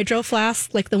around a hydro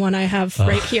flask like the one I have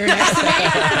right here next to me.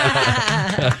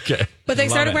 Okay. But they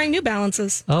started it. wearing New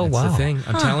Balances. Oh, That's wow. the thing.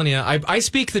 I'm telling you, I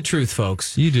speak the truth,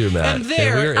 folks. You do, Matt. And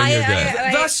there, we're in your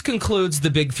debt. thus concludes the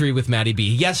big three with Maddie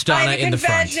B. Yes, Donna in the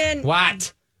front. confession.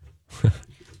 What?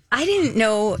 I didn't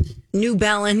know New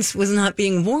Balance was not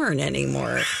being worn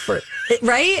anymore.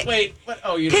 Right? Wait, what?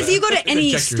 Oh, Because you go to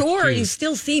any check your store, you shoes.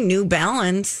 still see New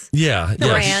Balance. Yeah. The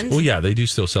yes. brand. Well, yeah, they do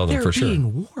still sell them They're for sure.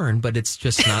 being worn, but it's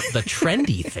just not the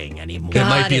trendy thing anymore. It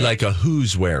might be it. like a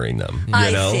who's wearing them. You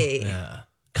I know? see.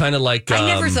 Kind of like. I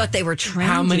never thought they were trendy.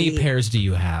 How many pairs do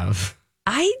you have?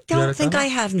 I don't think I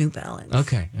have New Balance.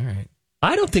 Okay, all right.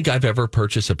 I don't think I've ever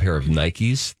purchased a pair of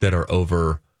Nikes that are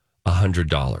over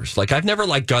 $100. Like I've never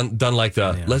like done like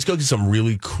the let's go get some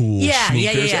really cool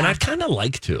sneakers, and I'd kind of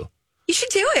like to. You should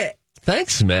do it.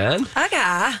 Thanks, man.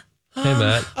 Okay. Hey,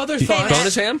 Matt. Other Do- thoughts?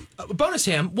 bonus ham? Bonus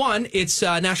ham. One, it's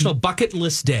National Bucket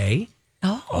List Day.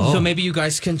 Oh. So maybe you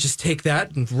guys can just take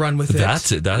that and run with it.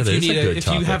 That's it. That if is you need a good If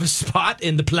topic. you have a spot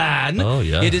in the plan. Oh,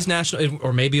 yeah. It is national,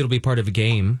 or maybe it'll be part of a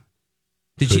game.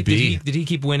 Did Could be. Did he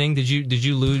keep winning? Did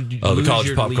you lose? Oh, the lose college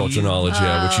your pop lead? culture knowledge,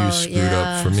 which you screwed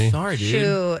up for me. Sorry, dude.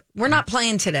 Shoot. We're not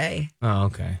playing today, Oh,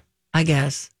 okay. I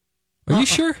guess. Are you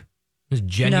sure? It was a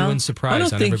genuine No. surprise. I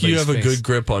don't on think you have a everybody's good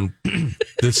grip on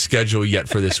the schedule yet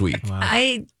for this week. Wow.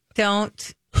 I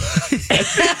don't.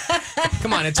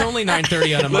 Come on, it's only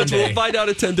 9:30 on a We'll Monday. find out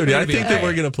at 10:30. I think that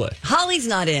we're going to play. Holly's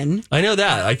not in. I know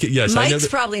that. Yes, I know Mike's that.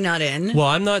 probably not in. Well,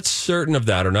 I'm not certain of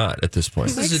that or not at this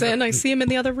point. Mike's in. I see him in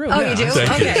the other room. Oh, you do?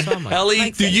 Thank Okay. you.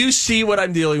 Ellie, do you see what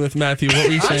I'm dealing with, Matthew? What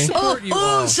were you saying?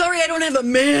 Oh, sorry, I don't have a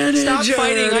manager. Stop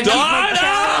fighting. I need my Donna!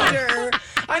 calendar.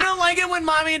 I don't like it when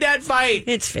mommy and dad fight.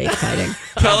 It's fake fighting.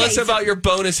 Tell us about your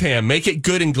bonus ham. Make it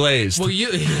good and glazed. Well, you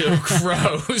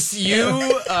gross.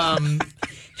 You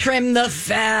Trim the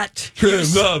fat. Trim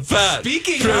the fat.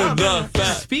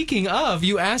 Speaking of,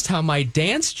 you asked how my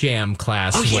dance jam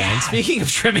class went. yeah. Speaking of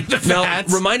trimming the Now,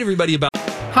 fats. remind everybody about.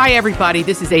 Hi, everybody.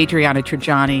 This is Adriana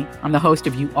Trajani. I'm the host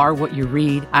of You Are What You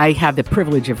Read. I have the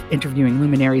privilege of interviewing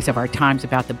luminaries of our times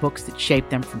about the books that shaped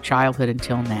them from childhood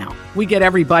until now. We get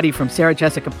everybody from Sarah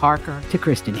Jessica Parker to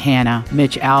Kristen Hanna,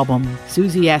 Mitch Albom,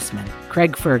 Susie Essman,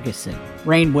 Craig Ferguson,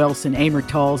 Rainn Wilson, Amor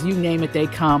Tolls, you name it, they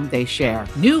come, they share.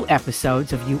 New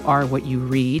episodes of You Are What You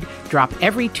Read drop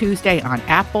every Tuesday on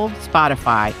Apple,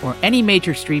 Spotify, or any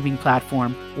major streaming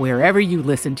platform wherever you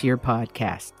listen to your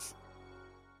podcasts.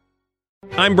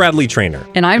 I'm Bradley Trainer.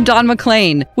 And I'm Don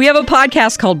McClain. We have a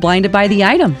podcast called Blinded by the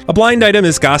Item. A blind item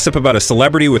is gossip about a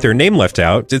celebrity with their name left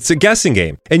out. It's a guessing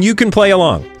game, and you can play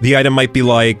along. The item might be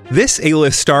like, this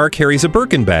A-list star carries a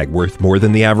Birkin bag worth more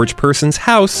than the average person's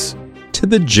house to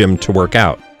the gym to work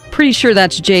out. Pretty sure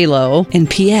that's J-Lo. And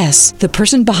P.S. the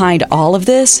person behind all of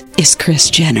this is Kris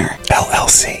Jenner,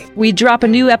 LLC. We drop a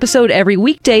new episode every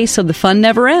weekday so the fun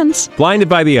never ends. Blinded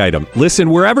by the Item. Listen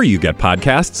wherever you get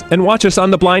podcasts, and watch us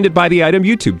on the Blinded by the Item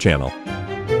YouTube channel.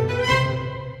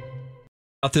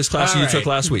 About this class you took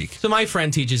last week. So my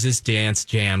friend teaches this dance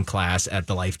jam class at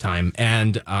the Lifetime,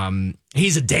 and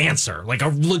he's a dancer, like a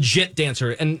legit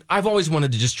dancer. And I've always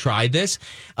wanted to just try this.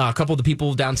 A couple of the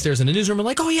people downstairs in the newsroom are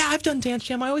like, "Oh yeah, I've done dance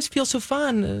jam. I always feel so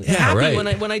fun, happy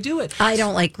when I do it." I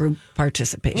don't like group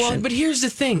participation. Well, but here's the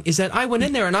thing: is that I went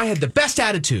in there and I had the best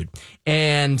attitude,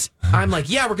 and I'm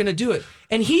like, "Yeah, we're gonna do it."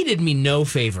 And he did me no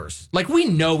favors. Like, we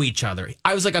know each other.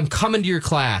 I was like, "I'm coming to your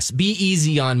class. Be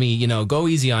easy on me. Go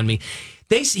easy on me."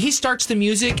 He starts the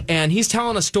music and he's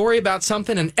telling a story about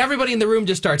something, and everybody in the room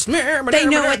just starts. They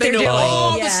know what they're doing.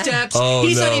 All Yeah. the steps. Oh,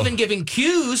 He's not no. even giving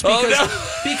cues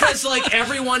because like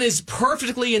everyone is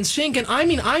perfectly in sync. And I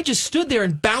mean, I just stood there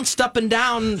and bounced up and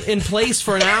down in place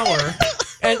for an hour.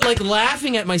 And like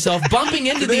laughing at myself, bumping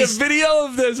into They have these. video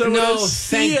of this. I No, want to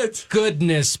see thank it.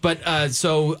 goodness. But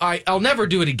so I'll never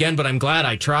do it again. But I'm glad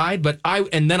I tried. But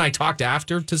then I talked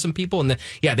after to some people, and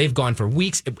they've gone for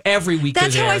weeks. Every week.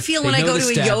 That's they're how there. I feel They when I know go the to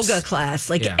a steps. yoga class.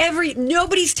 Like Yeah.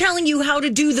 nobody's telling you how to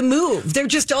do the move. They're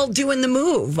just all doing the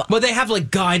move. Well, they have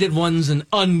like guided ones and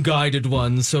unguided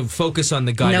ones, so focus on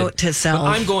the guided. Note to self. But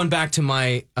I'm going back to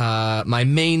my my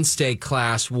mainstay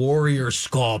class, Warrior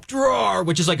Sculpt,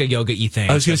 which is like a yoga-y thing.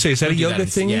 I was going to say, is that a Don't do yoga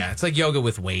thing? Yeah, it's like yoga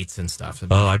with weights and stuff.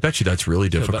 Oh, I bet you that's really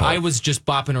difficult. But I was just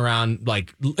bopping around,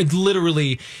 like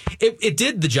literally. It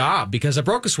did the job because I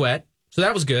broke a sweat. So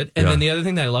that was good. And then the other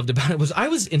thing that I loved about it was I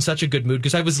was in such a good mood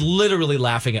because I was literally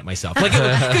laughing at myself. Like,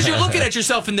 because you're looking at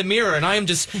yourself in the mirror and I am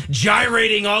just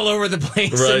gyrating all over the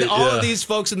place. Right, and all of these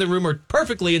folks in the room are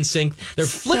perfectly in sync. They're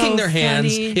flicking their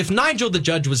hands. funny. If Nigel the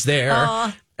judge was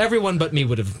there, everyone but me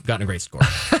would have gotten a great score.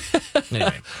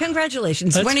 Anyway,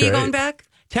 Congratulations. That's When are you great. going back?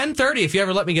 10:30 if you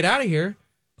ever let me get out of here.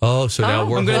 Oh, so now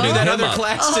we're I'm going to do holding that him other up.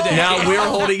 class today. Now we're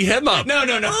holding him up. No.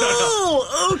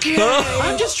 Oh, okay.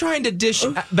 I'm just trying to dish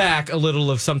back a little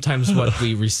of sometimes what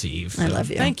we receive. I love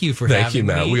you. Thank you for Thank having you,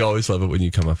 Matt. me. We always love it when you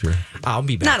come up here. I'll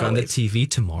be back Not on the always. TV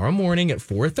tomorrow morning at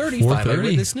 4:30. 4:30. 5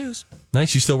 Eyewitness News.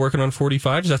 Nice. You still working on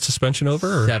 45? Is that suspension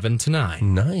over? Or? 7 to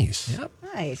 9. Nice. Yep.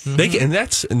 Nice. They can, and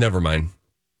that's never mind.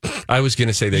 I was going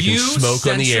to say they can You smoke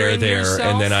on the air censoring there, yourself?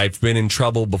 and then I've been in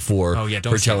trouble before Oh, yeah,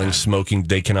 don't for say telling that. smoking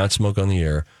they cannot smoke on the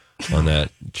air on that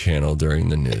channel during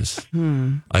the news.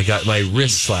 I got my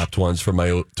wrist slapped once from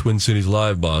my Twin Cities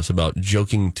Live boss about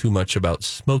joking too much about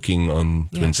smoking on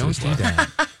Yeah, Twin don't Cities do Live.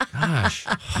 that. Gosh,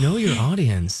 know your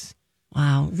audience.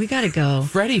 Wow. We got to go.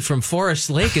 Freddie from Forest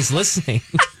Lake is listening.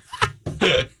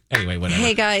 Anyway, whatever.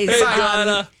 Hey, guys. Hey,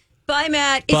 Donna. Bye,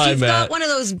 Matt. Bye, If you've Matt. got one of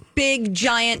those big,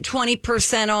 giant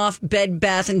 20% off Bed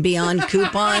Bath & Beyond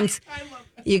coupons,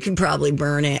 you can probably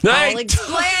burn it. Night. I'll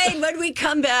explain when we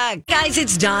come back. Guys,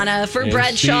 it's Donna for And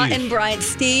Bradshaw Steve. and Bryant.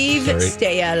 Steve, Sorry.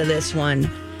 stay out of this one.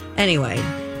 Anyway,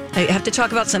 I have to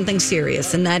talk about something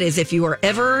serious, and that is if you are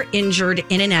ever injured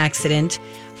in an accident,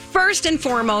 first and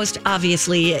foremost,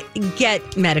 obviously,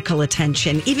 get medical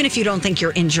attention, even if you don't think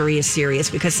your injury is serious,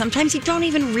 because sometimes you don't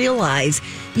even realize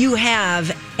you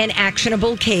have an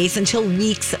actionable case until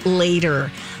weeks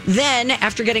later. Then,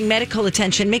 after getting medical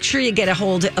attention, make sure you get a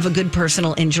hold of a good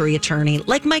personal injury attorney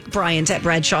like Mike Bryant at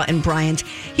Bradshaw and Bryant.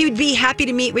 He would be happy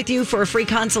to meet with you for a free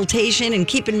consultation, and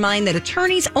keep in mind that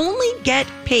attorneys only get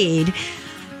paid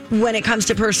when it comes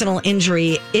to personal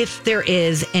injury if there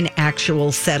is an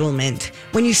actual settlement.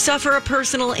 When you suffer a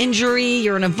personal injury,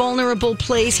 you're in a vulnerable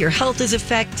place, your health is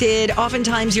affected,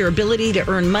 oftentimes your ability to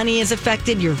earn money is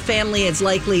affected, your family is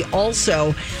likely also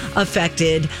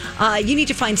affected. You need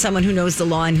to find someone who knows the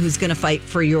law and who's going to fight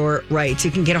for your rights.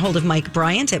 You can get a hold of Mike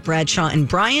Bryant at Bradshaw and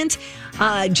Bryant.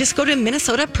 Just go to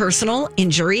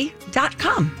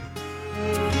MinnesotaPersonalInjury.com.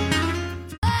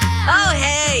 Oh,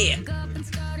 hey.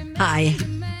 Hi.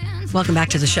 Welcome back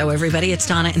to the show, everybody. It's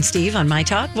Donna and Steve on My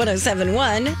Talk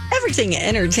 107.1, Everything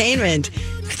Entertainment.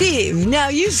 Steve, now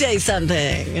you say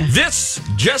something. This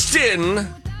just in.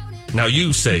 Now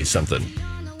you say something.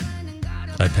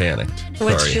 I panicked.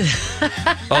 Sorry.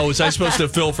 Oh, was I supposed to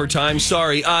fill for time?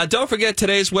 Sorry. Don't forget,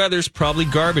 today's weather's probably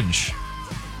garbage.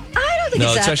 I don't think No,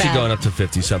 it's it's that actually bad. going up to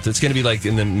 50-something. It's going to be like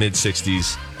in the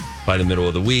mid-60s by the middle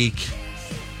of the week.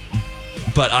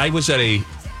 But I was at a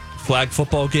flag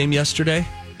football game yesterday.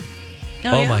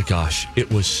 Oh yeah? my gosh.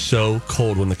 It was so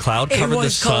cold. When the cloud covered the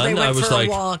sun, I I was for like,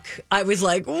 a walk. I was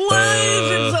like, why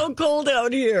is it so cold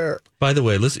out here? by the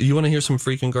way, listen, you want to hear some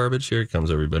freaking garbage? Here it comes,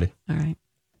 everybody. All right.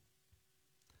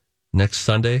 Next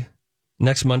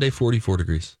Monday, 44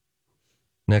 degrees.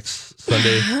 Next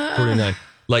Sunday, 49.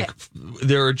 Like,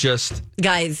 there are just...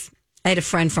 Guys, I had a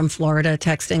friend from Florida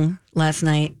texting last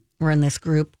night. We're in this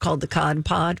group called the Cod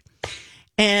Pod.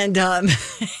 And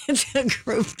it's a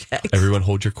group text. Everyone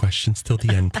hold your questions till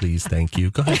the end, please. Thank you.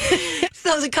 Go ahead.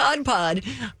 So the Cod Pod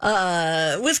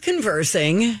was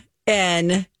conversing,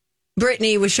 and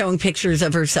Brittany was showing pictures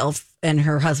of herself and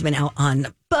her husband out on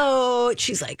the boat.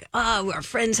 She's like, oh, our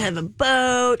friends have a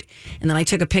boat. And then I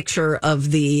took a picture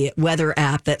of the weather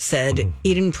app that said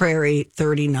Eden Prairie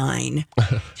 39.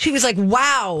 She was like,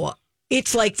 wow,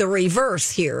 it's like the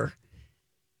reverse here.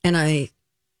 And I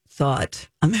thought,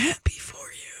 I'm happy for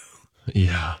you.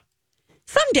 Yeah.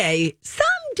 Someday,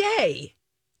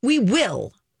 we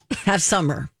will have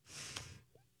summer.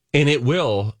 And it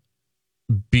will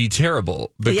be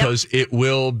terrible because it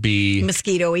will be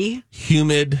Mosquito-y.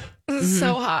 humid,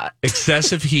 So hot.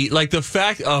 excessive heat. Like the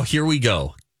fact, oh, here we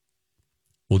go.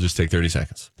 We'll just take 30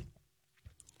 seconds.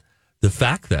 The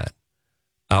fact that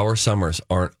our summers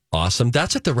aren't awesome,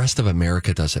 that's what the rest of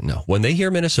America doesn't know. When they hear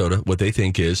Minnesota, what they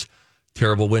think is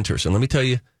terrible winters. And let me tell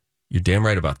you, you're damn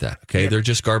right about that. Okay. They're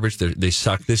just garbage. They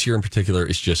suck. This year in particular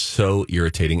is just so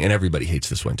irritating, and everybody hates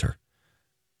this winter.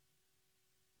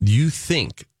 You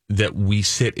think that we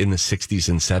sit in the 60s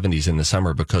and 70s in the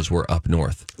summer because we're up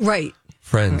north. Right.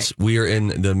 Friends, we are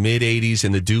in the mid 80s,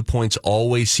 and the dew points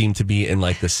always seem to be in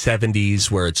like the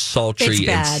 70s where it's sultry It's and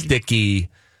bad. sticky.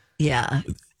 Yeah.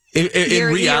 In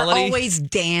reality, you're always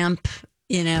damp.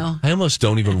 You know? I almost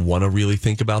don't even want to really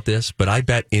think about this, but I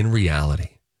bet in reality,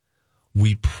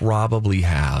 we probably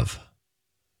have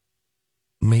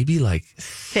maybe like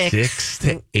 6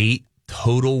 to 8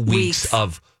 total weeks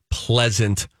of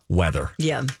pleasant weather.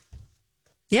 Yeah.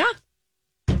 Yeah.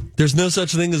 There's no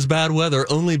such thing as bad weather,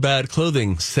 only bad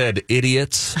clothing, said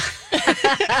idiots.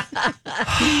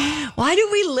 Why do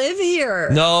we live here?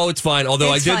 No, it's fine.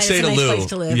 Although It's I did fine. say It's a to nice Lou place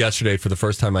to live. yesterday, for the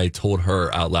first time, I told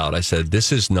her out loud, I said,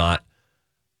 this is not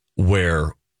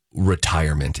where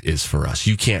retirement is for us.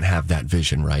 You can't have that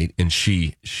vision, right? And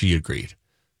she agreed.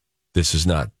 This is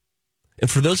not.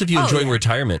 And for those of you enjoying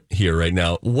retirement here right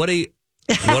now, what a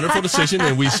wonderful decision,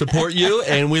 and we support you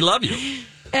and we love you.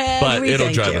 But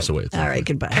it'll drive us away. All right,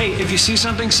 goodbye. Hey, if you see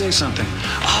something, say something.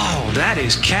 Oh, that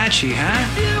is catchy, huh?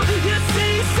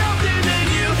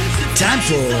 Time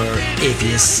for If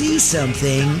You See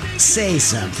Something, Say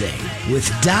Something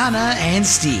with Donna and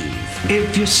Steve.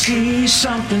 If you see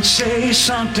something, say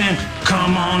something.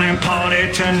 Come on and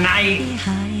party tonight.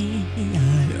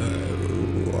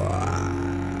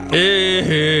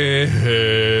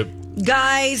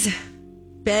 Guys,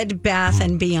 Bed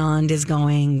Bath & Beyond is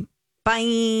going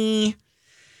bye.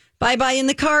 Bye-bye in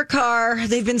the car.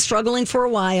 They've been struggling for a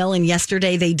while, and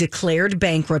yesterday they declared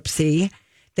bankruptcy.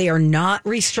 They are not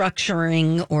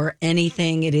restructuring or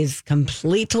anything. It is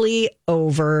completely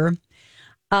over.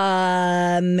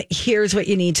 Here's what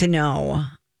you need to know.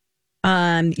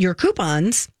 Your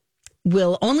coupons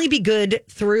will only be good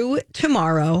through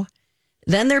tomorrow.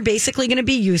 Then they're basically going to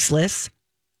be useless.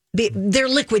 They're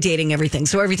liquidating everything,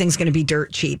 so everything's going to be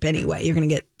dirt cheap anyway. You're going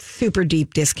to get super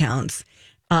deep discounts,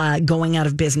 going out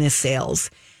of business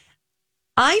sales.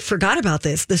 I forgot about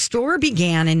this. The store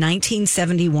began in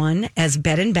 1971 as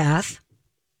Bed & Bath.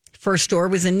 First store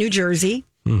was in New Jersey.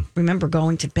 Remember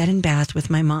going to Bed & Bath with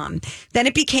my mom. Then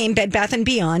it became Bed Bath &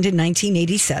 Beyond in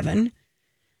 1987.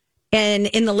 And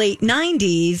in the late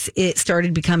 90s, it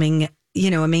started becoming,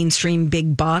 a mainstream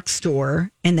big box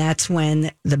store. And that's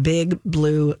when the big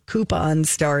blue coupons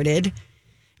started.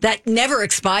 That never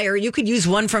expire. You could use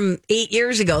one from 8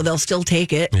 years ago. They'll still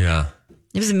take it. Yeah.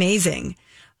 It was amazing.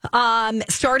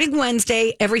 Starting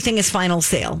Wednesday, everything is final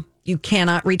sale. You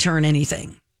cannot return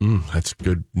anything. That's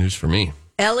good news for me.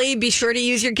 Ellie, be sure to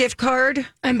use your gift card.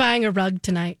 I'm buying a rug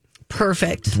tonight.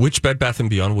 Perfect. Which Bed Bath &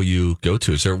 Beyond will you go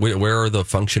to? Is there, where are the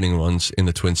functioning ones in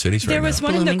the Twin Cities right now? There was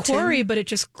one in the Bloomington? Quarry, but it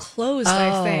just closed,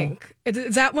 I think.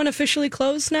 Is that one officially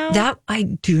closed now? That I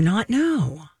do not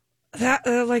know. That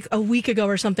like a week ago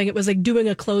or something, it was like doing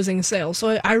a closing sale.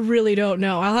 So I really don't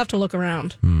know. I'll have to look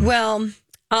around. Well,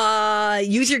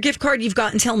 use your gift card. You've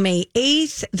got until May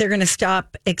 8th. They're going to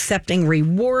stop accepting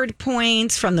reward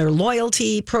points from their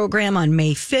loyalty program on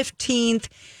May 15th.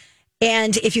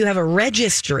 And if you have a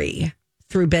registry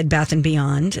through Bed Bath &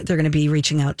 Beyond, they're going to be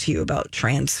reaching out to you about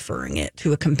transferring it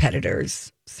to a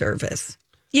competitor's service.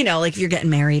 Like if you're getting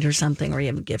married or something, or you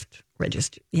have a gift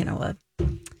register,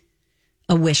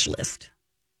 a wish list.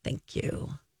 Thank you.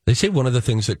 They say one of the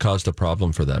things that caused a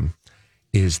problem for them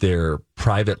is their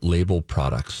private label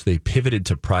products. They pivoted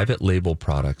to private label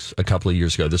products a couple of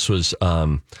years ago. This was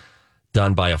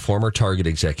done by a former Target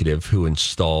executive who was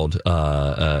installed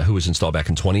back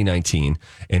in 2019,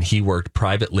 and he worked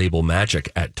private label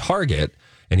magic at Target,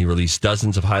 and he released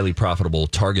dozens of highly profitable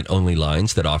Target-only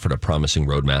lines that offered a promising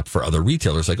roadmap for other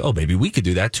retailers. Like, oh, maybe we could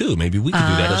do that too. Maybe we could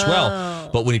do that as well.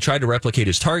 But when he tried to replicate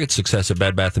his Target success at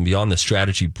Bed Bath & Beyond, the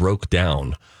strategy broke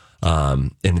down.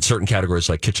 And in certain categories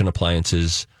like kitchen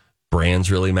appliances,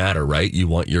 brands really matter, right? You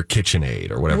want your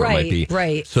KitchenAid or whatever it might be.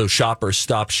 Right. So shoppers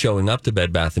stopped showing up to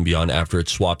Bed Bath & Beyond after it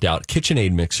swapped out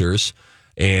KitchenAid mixers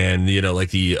and,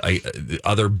 like the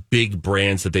other big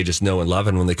brands that they just know and love.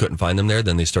 And when they couldn't find them there,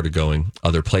 then they started going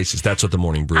other places. That's what the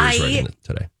Morning Brew is writing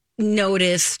today.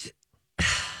 Noticed.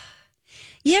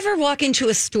 You ever walk into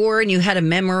a store and you had a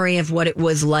memory of what it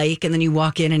was like, and then you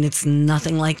walk in and it's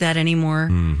nothing like that anymore?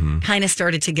 Mm-hmm. Kind of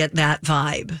started to get that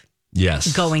vibe.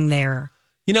 Yes. Going there.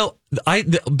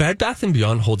 Bed Bath &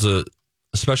 Beyond holds a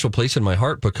special place in my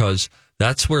heart because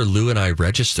that's where Lou and I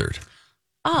registered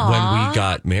when we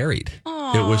got married.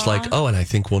 Aww. It was like, and I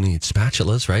think we'll need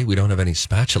spatulas, right? We don't have any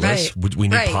spatulas. Right. We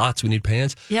need pots. We need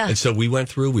pans. Yeah. And so we went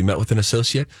through, we met with an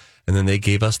associate, and then they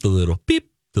gave us the little beep,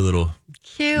 the little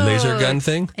cute laser gun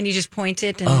thing. And you just point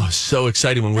it. And so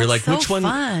exciting when we're like, which one?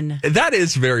 Fun. That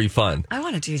is very fun. I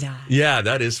want to do that. Yeah,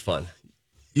 that is fun.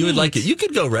 You would like it. You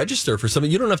could go register for something.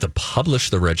 You don't have to publish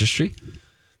the registry.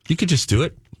 You could just do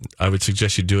it. I would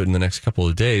suggest you do it in the next couple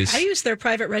of days. I use their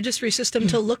private registry system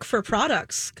to look for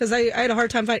products because I had a hard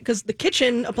time finding, because the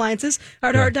kitchen appliances, I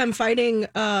had a hard time finding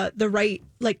the right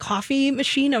like coffee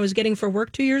machine I was getting for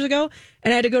work 2 years ago.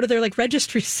 And I had to go to their like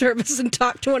registry service and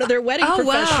talk to one of their wedding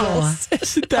professionals. Wow.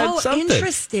 Isn't that something?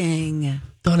 Interesting.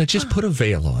 Donna, just put a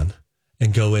veil on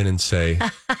and go in and say,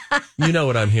 you know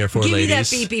what I'm here for, Give ladies. me that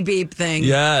beep, beep, beep thing.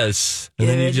 Yes. And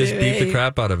then you just beat the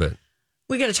crap out of it.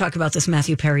 We got to talk about this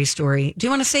Matthew Perry story. Do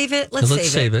you want to save it? Let's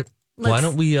save it. Why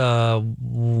don't we,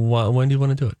 when do you want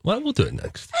to do it? Well, we'll do it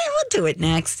next. We'll do it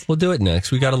next. We'll do it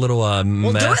next. We got a little,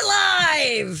 we'll do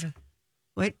it live.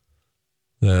 What?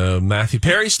 The Matthew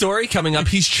Perry story coming up.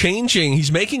 He's changing.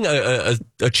 He's making a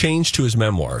change to his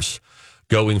memoirs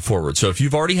going forward. So if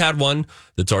you've already had one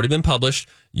that's already been published,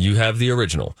 you have the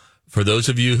original. For those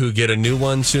of you who get a new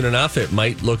one soon enough, it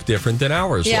might look different than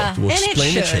ours looked. We'll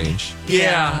explain the change.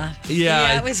 Yeah,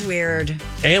 it was weird.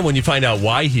 And when you find out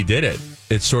why he did it,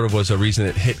 it sort of was a reason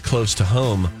it hit close to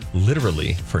home,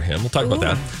 literally, for him. We'll talk about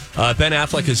that. Ben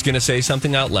Affleck is going to say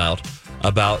something out loud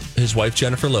about his wife,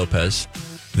 Jennifer Lopez,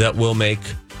 that will make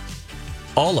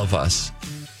all of us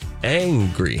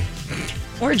angry.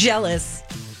 Or jealous.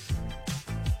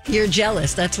 You're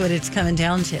jealous. That's what it's coming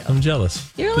down to. I'm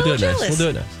jealous. You're a little jealous. We'll do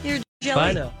it next. You're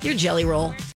jelly. Bye now. You're jelly roll.